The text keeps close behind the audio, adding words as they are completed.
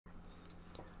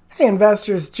Hey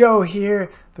investors, Joe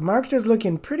here. The market is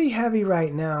looking pretty heavy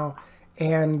right now,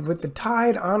 and with the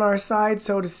tide on our side,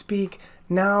 so to speak,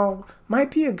 now might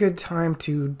be a good time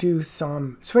to do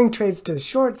some swing trades to the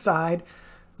short side.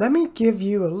 Let me give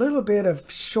you a little bit of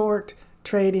short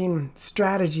trading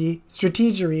strategy,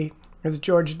 as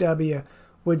George W.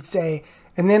 would say.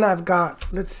 And then I've got,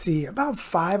 let's see, about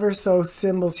 5 or so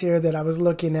symbols here that I was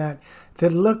looking at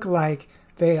that look like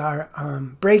they are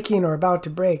breaking or about to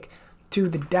break to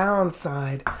the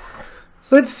downside.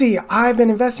 Let's see, I've been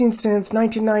investing since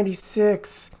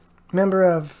 1996, member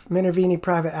of Minervini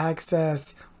Private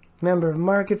Access, member of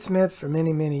MarketSmith for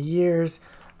many years,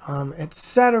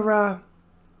 etc.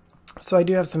 So I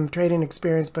do have some trading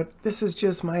experience, but this is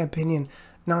just my opinion,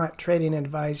 not trading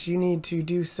advice. You need to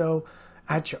do so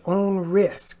at your own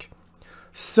risk.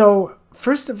 So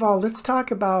first of all, let's talk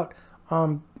about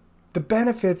the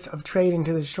benefits of trading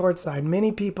to the short side.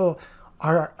 Many people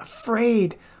are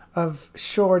afraid of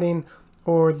shorting,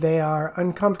 or they are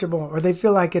uncomfortable, or they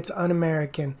feel like it's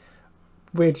un-American,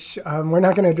 which we're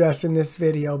not going to address in this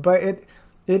video, but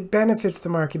it benefits the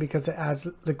market because it adds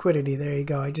liquidity. There you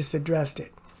go. I just addressed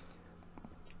it.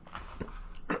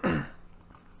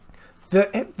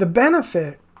 The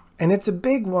benefit, and it's a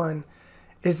big one,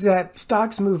 is that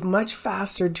stocks move much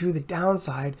faster to the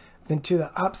downside than to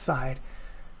the upside.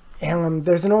 And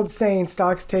there's an old saying,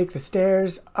 stocks take the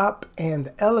stairs up and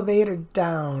the elevator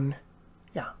down.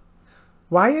 Yeah.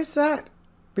 Why is that?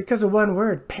 Because of one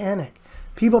word, panic.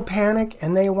 People panic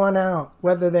and they want out.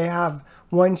 Whether they have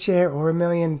 1 share or 1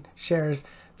 million shares,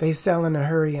 they sell in a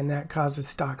hurry, and that causes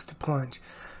stocks to plunge.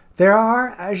 There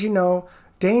are, as you know,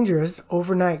 dangerous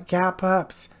overnight gap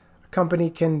ups. A company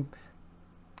can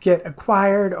get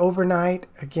acquired overnight,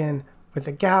 again, with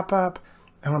a gap up.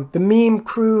 The meme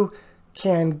crew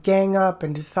can gang up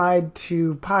and decide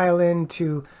to pile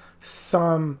into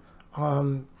some,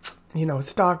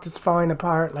 stock that's falling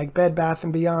apart, like Bed Bath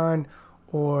 & Beyond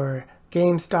or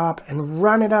GameStop, and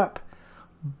run it up.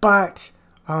 But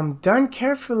done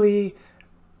carefully,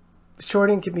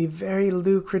 shorting can be very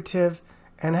lucrative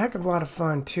and a heck of a lot of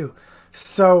fun too.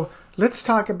 So let's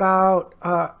talk about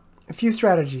a few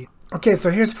strategies. Okay, so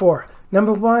here's 4.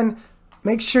 Number 1,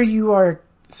 make sure you are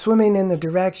swimming in the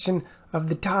direction of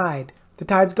the tide. The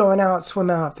tide's going out,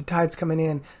 swim out. The tide's coming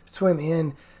in, swim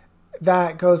in.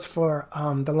 That goes for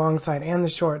the long side and the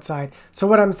short side. So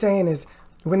what I'm saying is,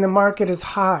 when the market is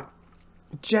hot,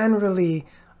 generally,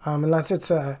 unless it's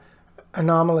a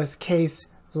anomalous case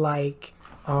like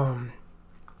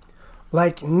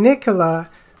𝗕𝗨𝗬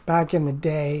back in the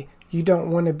day, you don't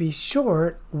want to be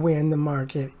short when the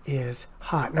market is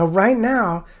hot. Now, right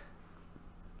now,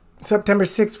 September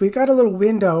 6th, we got a little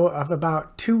window of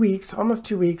about 2 weeks, almost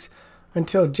 2 weeks,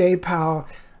 until Jay Powell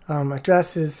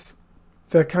addresses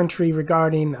the country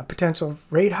regarding a potential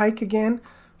rate hike again.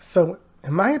 So,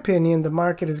 in my opinion, the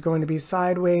market is going to be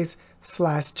sideways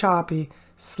 / choppy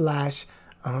 /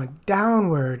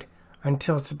 downward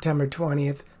until September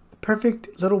 20th. Perfect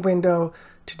little window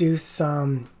to do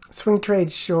some swing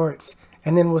trade shorts,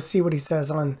 and then we'll see what he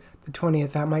says on the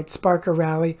 20th. That might spark a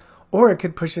rally, or it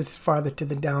could push us farther to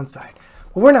the downside.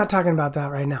 Well, we're not talking about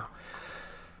that right now.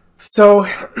 So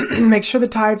make sure the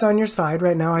tide's on your side.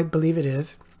 Right now, I believe it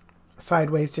is.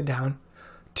 Sideways to down.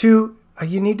 2,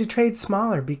 you need to trade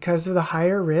smaller because of the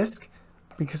higher risk.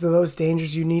 Because of those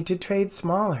dangers, you need to trade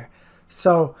smaller.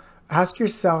 So ask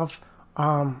yourself,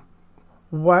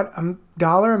 what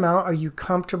dollar amount are you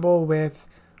comfortable with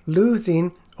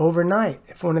losing overnight?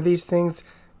 If one of these things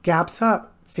gaps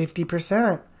up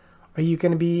 50%, are you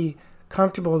going to be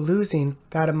comfortable losing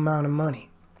that amount of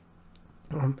money?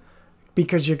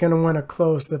 Because you're going to want to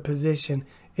close the position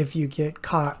if you get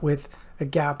caught with a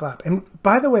gap up. And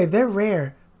by the way, they're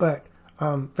rare, but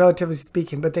relatively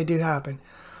speaking, but they do happen.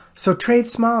 So trade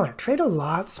smaller, trade a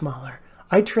lot smaller.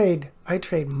 I trade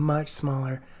much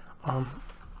smaller.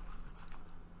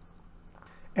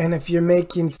 And if you're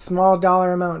making small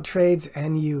dollar amount trades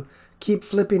and you keep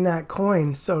flipping that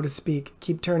coin, so to speak,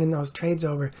 keep turning those trades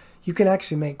over, you can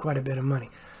actually make quite a bit of money.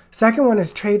 Second one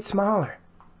is trade smaller.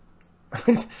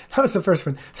 That was the first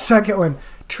one. Second one,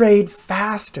 trade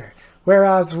faster.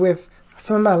 Whereas with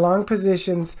some of my long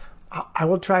positions, I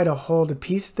will try to hold a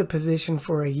piece of the position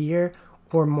for a year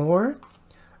or more.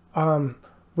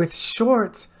 With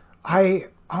shorts, I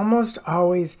almost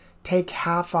always take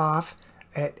half off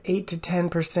at 8 to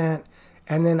 10%,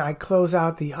 and then I close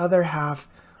out the other half,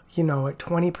 at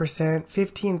 20%,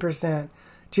 15%,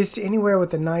 just anywhere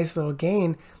with a nice little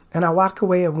gain, and I walk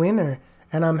away a winner,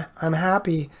 and I'm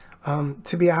happy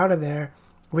to be out of there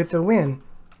with a win.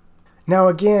 Now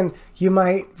again, you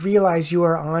might realize you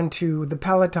are on to the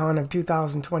Peloton of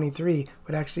 2023,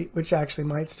 which actually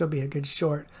might still be a good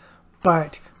short.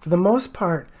 But for the most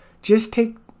part, just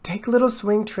take little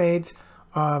swing trades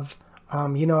of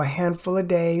a handful of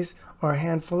days or a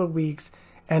handful of weeks,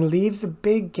 and leave the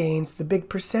big gains, the big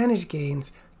percentage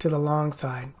gains, to the long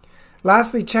side.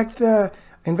 Lastly, check the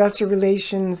investor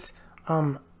relations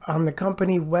on the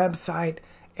company website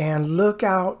and look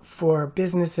out for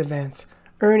business events,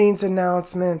 earnings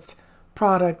announcements,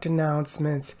 product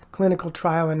announcements, clinical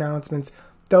trial announcements.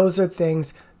 Those are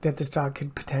things that the stock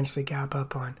could potentially gap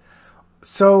up on.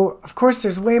 So, of course,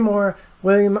 there's way more.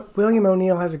 William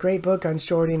O'Neill has a great book on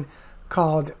shorting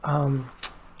called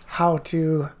How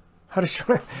to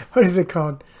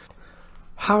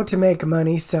Make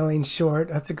Money Selling Short.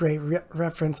 That's a great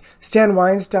reference. Stan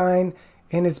Weinstein,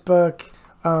 in his book,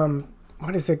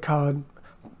 what is it called?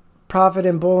 Profit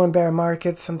in Bull and Bear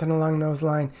Markets, something along those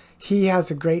lines. He has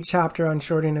a great chapter on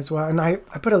shorting as well. And I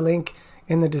put a link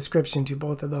in the description to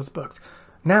both of those books.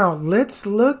 Now, let's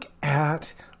look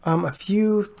at a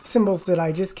few symbols that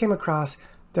I just came across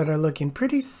that are looking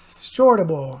pretty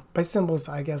shortable. By symbols,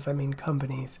 I guess I mean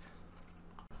companies.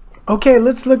 Okay,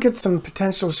 let's look at some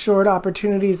potential short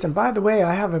opportunities. And by the way,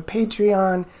 I have a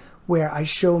Patreon where I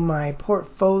show my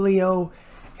portfolio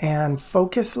and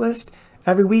focus list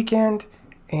every weekend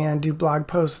and do blog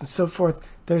posts and so forth.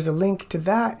 There's a link to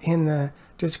that in the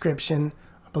description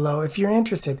below if you're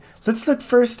interested. Let's look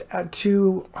first at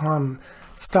two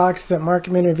stocks that Mark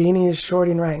Minervini is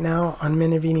shorting right now on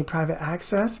Minervini Private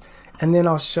Access, and then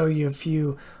I'll show you a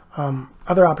few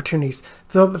other opportunities.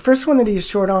 So the first one that he's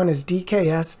short on is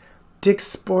DKS, Dick's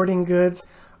Sporting Goods.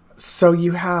 So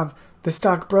you have the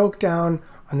stock broke down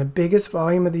on the biggest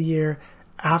volume of the year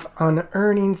on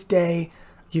earnings day.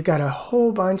 You got a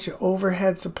whole bunch of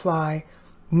overhead supply,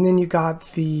 and then you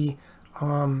got the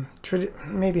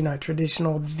maybe not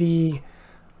traditional, the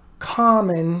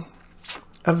common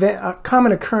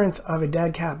occurrence of a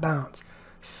dead cat bounce.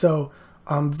 So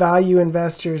value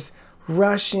investors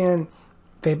rush in,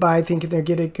 they buy thinking they're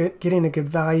getting a good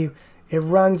value. It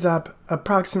runs up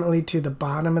approximately to the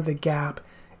bottom of the gap,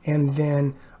 and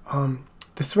then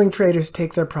the swing traders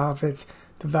take their profits.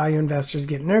 The value investors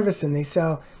get nervous and they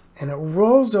sell, and it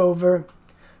rolls over.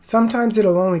 Sometimes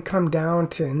it'll only come down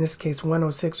to, in this case,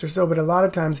 106 or so, but a lot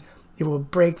of times it will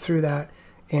break through that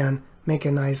and make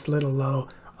a nice little low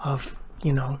of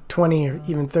 20 or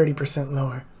even 30%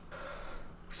 lower.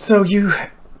 So you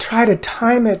try to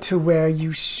time it to where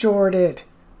you short it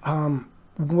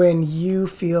when you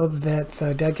feel that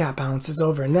the dead cat bounce is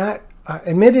over. And that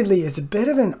admittedly is a bit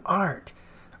of an art.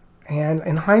 And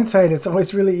in hindsight, it's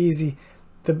always really easy.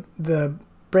 The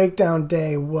breakdown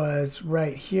day was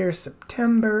right here,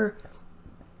 September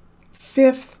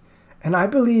 5th. And I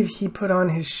believe he put on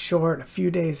his short a few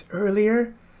days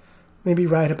earlier, maybe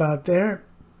right about there.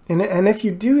 And if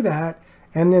you do that,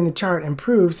 and then the chart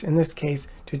improves, in this case,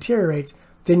 deteriorates,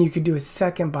 then you could do a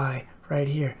second buy right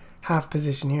here. Half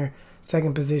position here,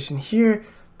 second position here.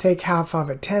 Take half off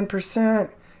at 10%,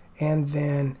 and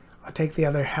then I'll take the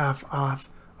other half off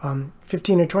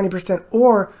 15 or 20%,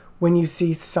 or when you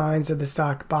see signs of the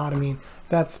stock bottoming.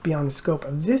 That's beyond the scope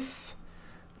of this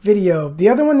video. The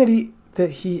other one that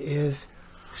he is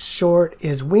short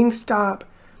is Wingstop.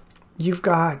 You've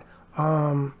got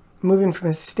moving from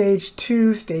a stage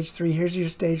 2, stage 3, here's your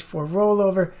stage 4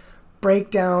 rollover,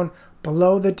 breakdown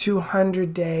below the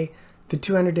 200-day, the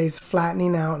 200 days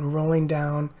flattening out and rolling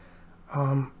down.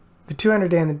 The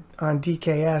 200-day on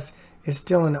DKS is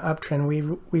still in an uptrend.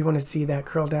 We want to see that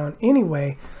curl down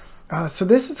anyway. So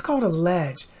this is called a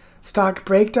ledge. Stock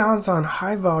breakdowns on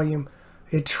high volume.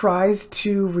 It tries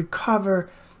to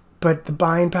recover, but the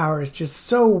buying power is just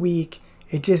so weak,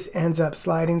 it just ends up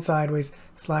sliding sideways,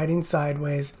 sliding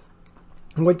sideways.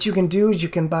 And what you can do is you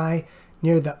can buy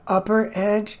near the upper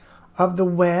edge of the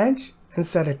wedge and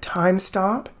set a time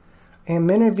stop. And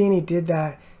Minervini did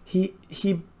that. He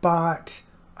bought,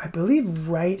 I believe,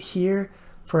 right here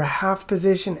for a half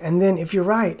position. And then if you're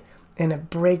right and it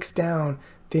breaks down,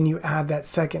 then you add that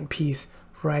second piece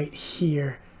right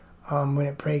here when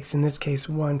it breaks, in this case,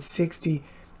 160.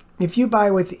 If you buy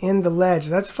within the ledge,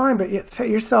 that's fine, but set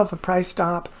yourself a price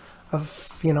stop of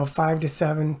 5 to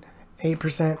 7,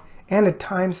 8%. And a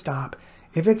time stop.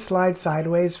 If it slides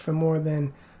sideways for more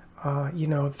than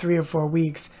 3 or 4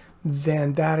 weeks,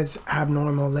 then that is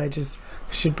abnormal. Ledges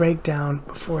should break down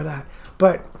before that.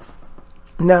 But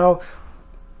now,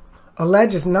 a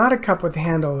ledge is not a cup with a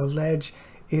handle. A ledge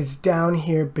is down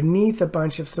here beneath a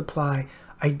bunch of supply,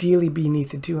 ideally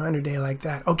beneath the 200-day like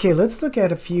that. Okay, let's look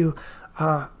at a few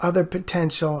other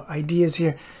potential ideas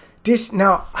here.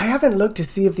 Now, I haven't looked to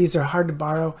see if these are hard to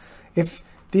borrow. If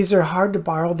these are hard to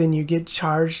borrow, then you get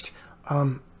charged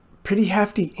pretty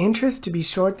hefty interest to be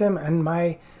short them. And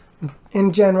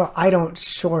in general, I don't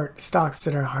short stocks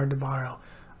that are hard to borrow.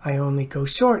 I only go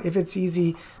short if it's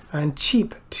easy and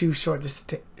cheap to short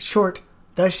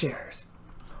the shares.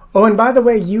 Oh, and by the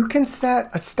way, you can set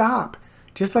a stop,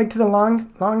 just like to the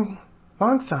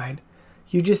long side.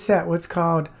 You just set what's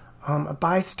called a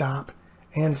buy stop.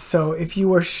 And so if you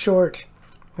were short,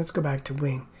 let's go back to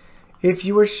Wing. If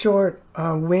you were short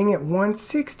Wing at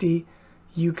 160,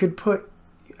 you could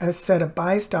set a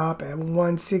buy stop at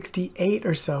 168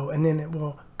 or so, and then it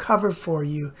will cover for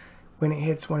you when it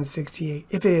hits 168,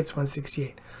 if it hits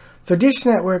 168. So Dish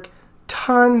Network,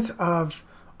 tons of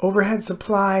overhead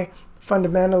supply.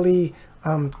 Fundamentally,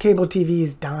 cable TV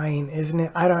is dying, isn't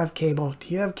it? I don't have cable. Do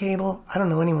you have cable? I don't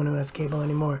know anyone who has cable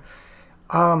anymore.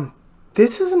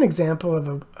 This is an example of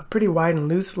a pretty wide and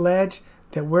loose ledge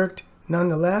that worked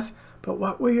nonetheless. But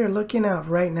what we are looking at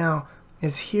right now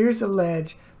is here's a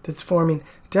ledge that's forming.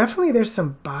 Definitely there's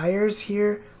some buyers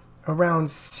here around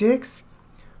 6.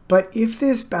 But if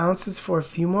this bounces for a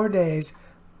few more days,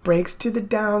 breaks to the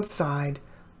downside,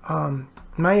 in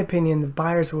my opinion, the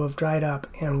buyers will have dried up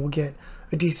and we'll get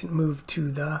a decent move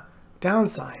to the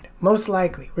downside. Most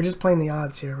likely. We're just playing the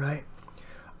odds here, right?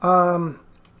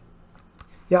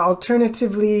 Yeah,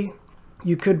 alternatively,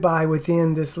 you could buy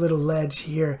within this little ledge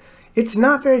here. It's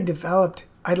not very developed.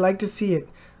 I'd like to see it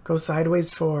go sideways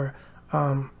for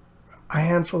a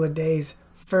handful of days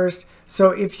first.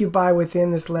 So if you buy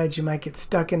within this ledge, you might get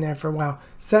stuck in there for a while.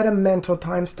 Set a mental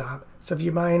time stop. So if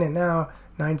you're buying it now,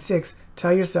 9.6,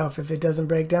 tell yourself if it doesn't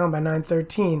break down by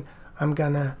 9.13, I'm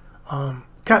gonna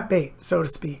cut bait, so to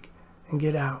speak, and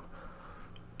get out.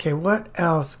 Okay, what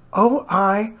else?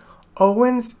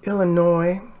 Owens,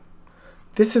 Illinois.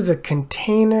 This is a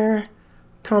container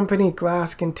company,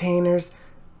 glass containers.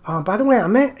 By the way,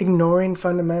 I'm not ignoring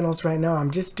fundamentals right now.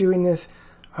 I'm just doing this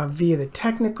via the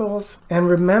technicals. And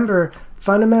remember,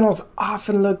 fundamentals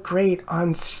often look great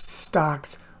on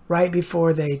stocks right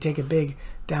before they take a big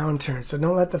downturn. So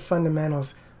don't let the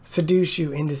fundamentals seduce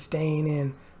you into staying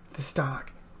in the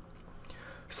stock.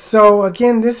 So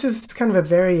again, this is kind of a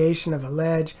variation of a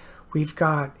ledge. We've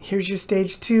got, here's your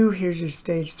stage 2, here's your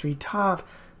stage 3 top,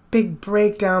 big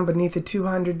breakdown beneath the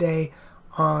 200-day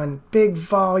on big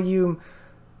volume,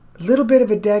 a little bit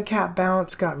of a dead cat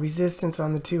bounce, got resistance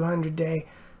on the 200-day,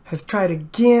 has tried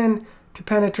again to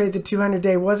penetrate the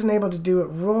 200-day, wasn't able to do it,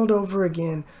 rolled over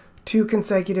again, 2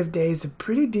 consecutive days of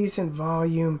pretty decent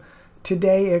volume.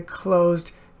 Today it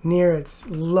closed near its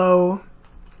low.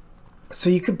 So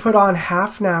you could put on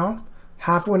half now,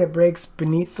 half when it breaks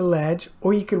beneath the ledge,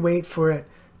 or you could wait for it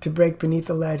to break beneath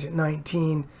the ledge at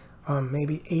 19,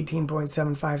 maybe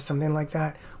 18.75, something like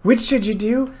that. Which should you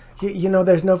do? You know,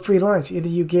 there's no free lunch. Either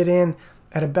you get in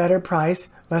at a better price,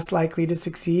 less likely to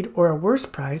succeed, or a worse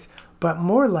price, but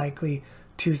more likely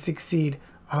to succeed.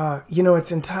 You know,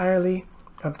 it's entirely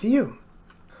up to you.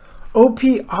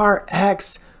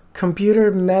 OPRX,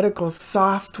 computer medical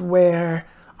software.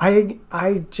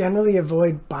 I generally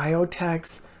avoid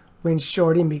biotechs when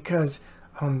shorting because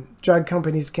drug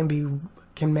companies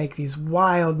can make these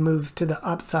wild moves to the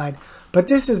upside. But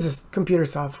this is a computer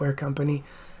software company.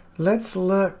 Let's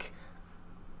look.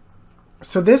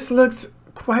 So this looks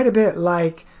quite a bit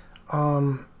like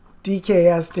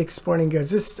DKS, Dick's Sporting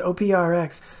Goods. This is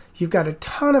OPRX. You've got a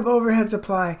ton of overhead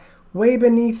supply way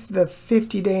beneath the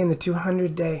 50-day and the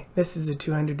 200-day. This is a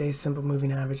 200-day simple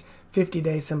moving average,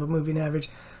 50-day simple moving average.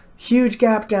 Huge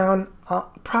gap down,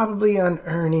 probably on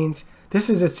earnings. This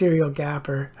is a serial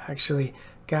gapper, actually.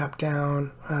 Gap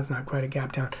down. Well, that's not quite a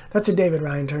gap down. That's a David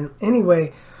Ryan term.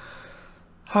 Anyway,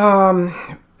 a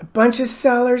bunch of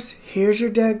sellers. Here's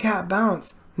your dead cat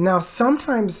bounce. Now,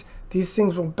 sometimes these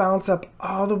things will bounce up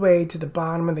all the way to the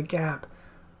bottom of the gap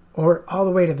or all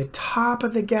the way to the top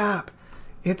of the gap.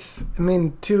 It's, I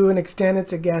mean, to an extent,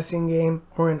 it's a guessing game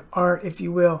or an art, if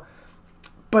you will.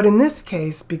 But in this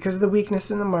case, because of the weakness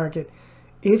in the market,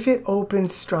 if it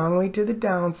opens strongly to the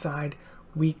downside,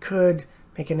 we could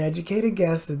make an educated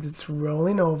guess that it's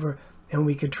rolling over, and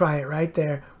we could try it right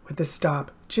there with the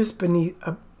stop just beneath,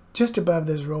 just above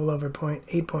this rollover point,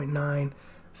 8.9,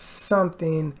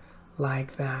 something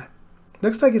like that.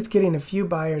 Looks like it's getting a few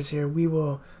buyers here.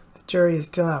 The jury is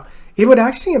still out. It would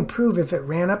actually improve if it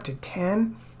ran up to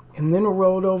 10 and then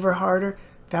rolled over harder.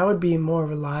 That would be more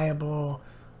reliable,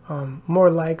 more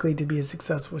likely to be a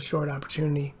successful short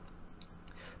opportunity.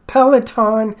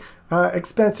 Peloton,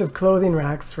 expensive clothing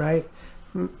racks, right?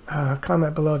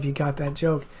 Comment below if you got that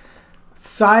joke.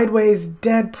 Sideways,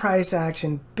 dead price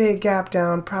action, big gap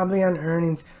down, probably on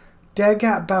earnings. dead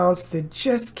cat bounce that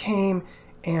just came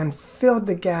and filled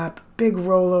the gap. Big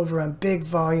rollover on big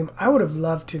volume. I would have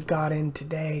loved to have got in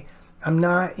today. I'm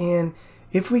not in.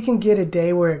 If we can get a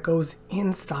day where it goes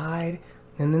inside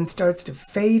and then starts to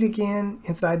fade again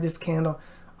inside this candle,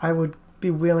 I would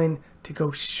be willing to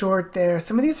go short there.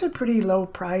 Some of these are pretty low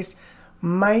priced. They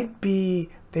might be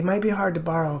hard to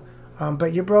borrow,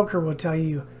 but your broker will tell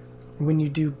you when you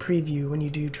do preview, when you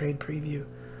do trade preview.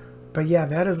 But yeah,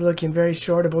 that is looking very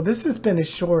shortable. This has been a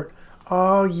short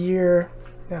all year,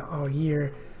 not all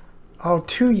year, all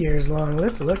 2 years long.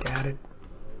 Let's look at it.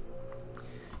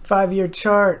 5-year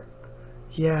chart.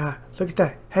 Yeah, look at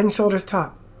that. Head and shoulders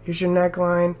top. Here's your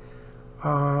neckline.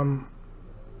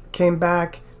 Came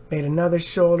back, made another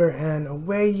shoulder, and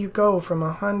away you go from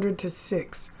 100 to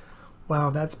 6. Wow,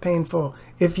 that's painful.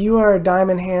 If you are a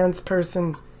diamond hands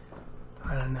person,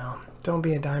 I don't know. Don't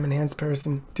be a diamond hands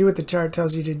person. Do what the chart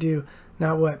tells you to do,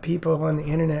 not what people on the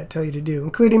internet tell you to do,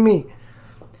 including me.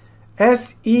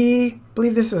 SE,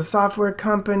 believe this is a software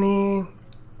company.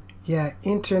 Yeah,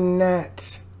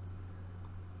 internet.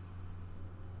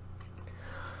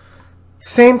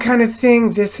 Same kind of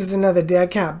thing. This is another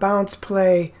dead cat bounce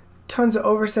play. Tons of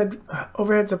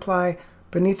overhead supply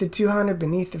beneath the 200,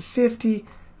 beneath the 50.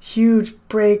 Huge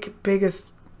break, biggest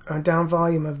down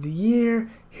volume of the year.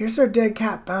 Here's our dead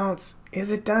cat bounce.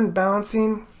 Is it done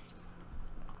bouncing?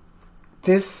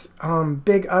 This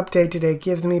big update today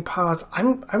gives me pause.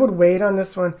 I would wait on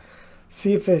this one,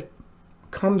 see if it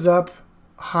comes up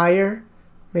higher,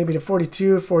 maybe to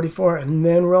 42 or 44, and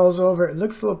then rolls over. It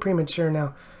looks a little premature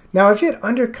now. Now, if it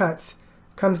undercuts,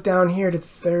 comes down here to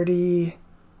 30,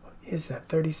 is that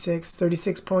 36,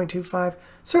 36.25?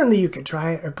 Certainly you could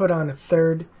try it or put on a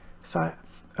third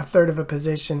of a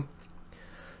position.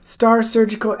 Star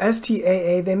Surgical,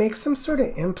 STAA, they make some sort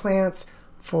of implants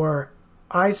for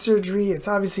eye surgery. It's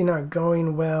obviously not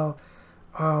going well.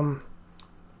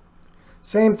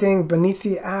 Same thing, beneath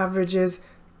the averages,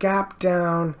 gap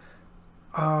down.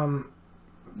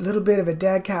 Little bit of a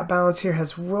dead cat bounce here,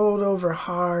 has rolled over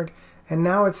hard, and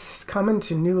now it's coming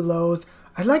to new lows.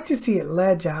 I'd like to see it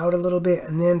ledge out a little bit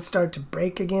and then start to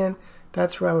break again.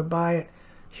 That's where I would buy it.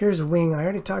 Here's Wing. I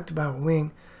already talked about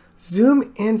Wing.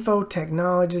 Zoom Info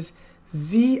Technologies,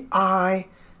 ZI.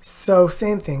 So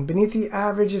same thing, beneath the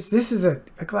averages. This is a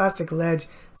classic ledge.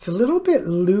 It's a little bit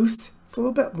loose. It's a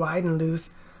little bit wide and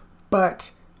loose.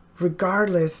 But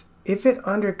regardless, if it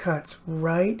undercuts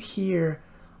right here,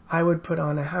 I would put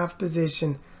on a half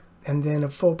position and then a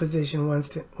full position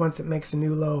once it makes a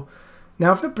new low.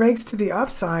 Now, if it breaks to the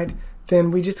upside,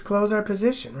 then we just close our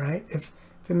position, right? If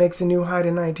it makes a new high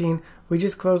to 19, we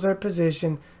just close our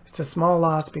position. It's a small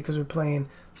loss because we're playing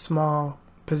small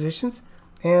positions,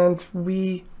 and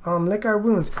we lick our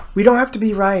wounds. We don't have to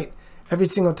be right every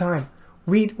single time.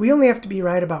 We only have to be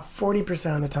right about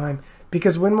 40% of the time,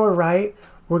 because when we're right,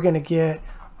 we're going to get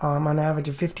on average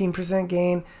a 15%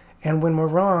 gain, and when we're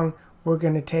wrong, we're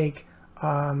going to take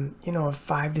a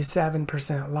 5 to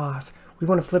 7% loss. We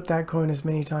want to flip that coin as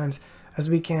many times as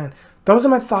we can. Those are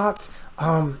my thoughts.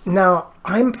 Now,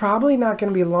 I'm probably not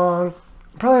going to be long.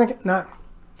 Probably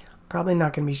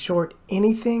not going to be short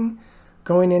anything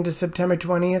going into September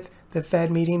 20th, the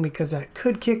Fed meeting, because that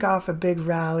could kick off a big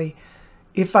rally.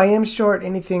 If I am short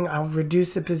anything, I'll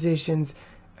reduce the positions,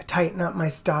 tighten up my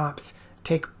stops,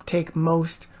 take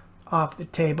most off the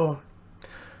table.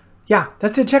 Yeah,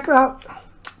 that's it. Check out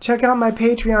my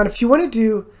Patreon. If you want to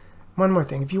do one more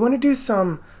thing, if you want to do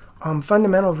some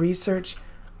fundamental research,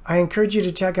 I encourage you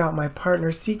to check out my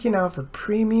partner Seeking Alpha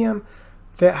Premium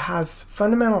that has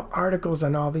fundamental articles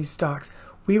on all these stocks.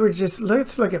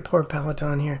 Let's look at poor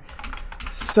Peloton here.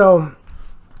 So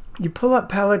you pull up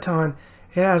Peloton,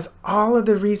 it has all of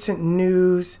the recent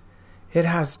news, it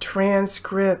has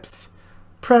transcripts,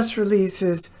 press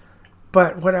releases,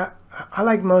 but what I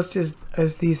like most is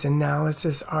these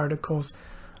analysis articles.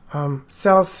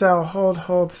 Sell, sell,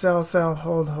 hold, sell, sell,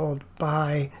 hold,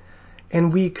 buy.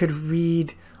 And we could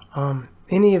read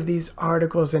any of these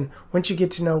articles, and once you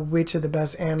get to know which are the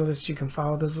best analysts, you can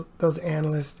follow those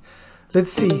analysts.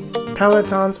 Let's see,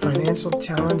 Peloton's financial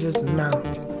challenges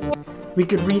mount. We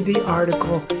could read the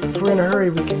article. If we're in a hurry,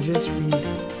 we can just read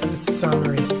the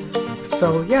summary.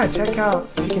 So yeah, check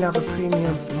out Seeking Alpha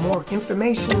Premium for more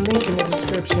information. Link in the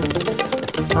description.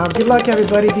 Good luck,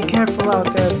 everybody. Be careful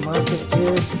out there. The market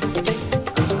is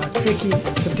tricky.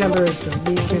 September is the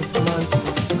weakest month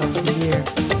of the year.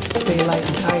 Stay light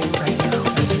and tight.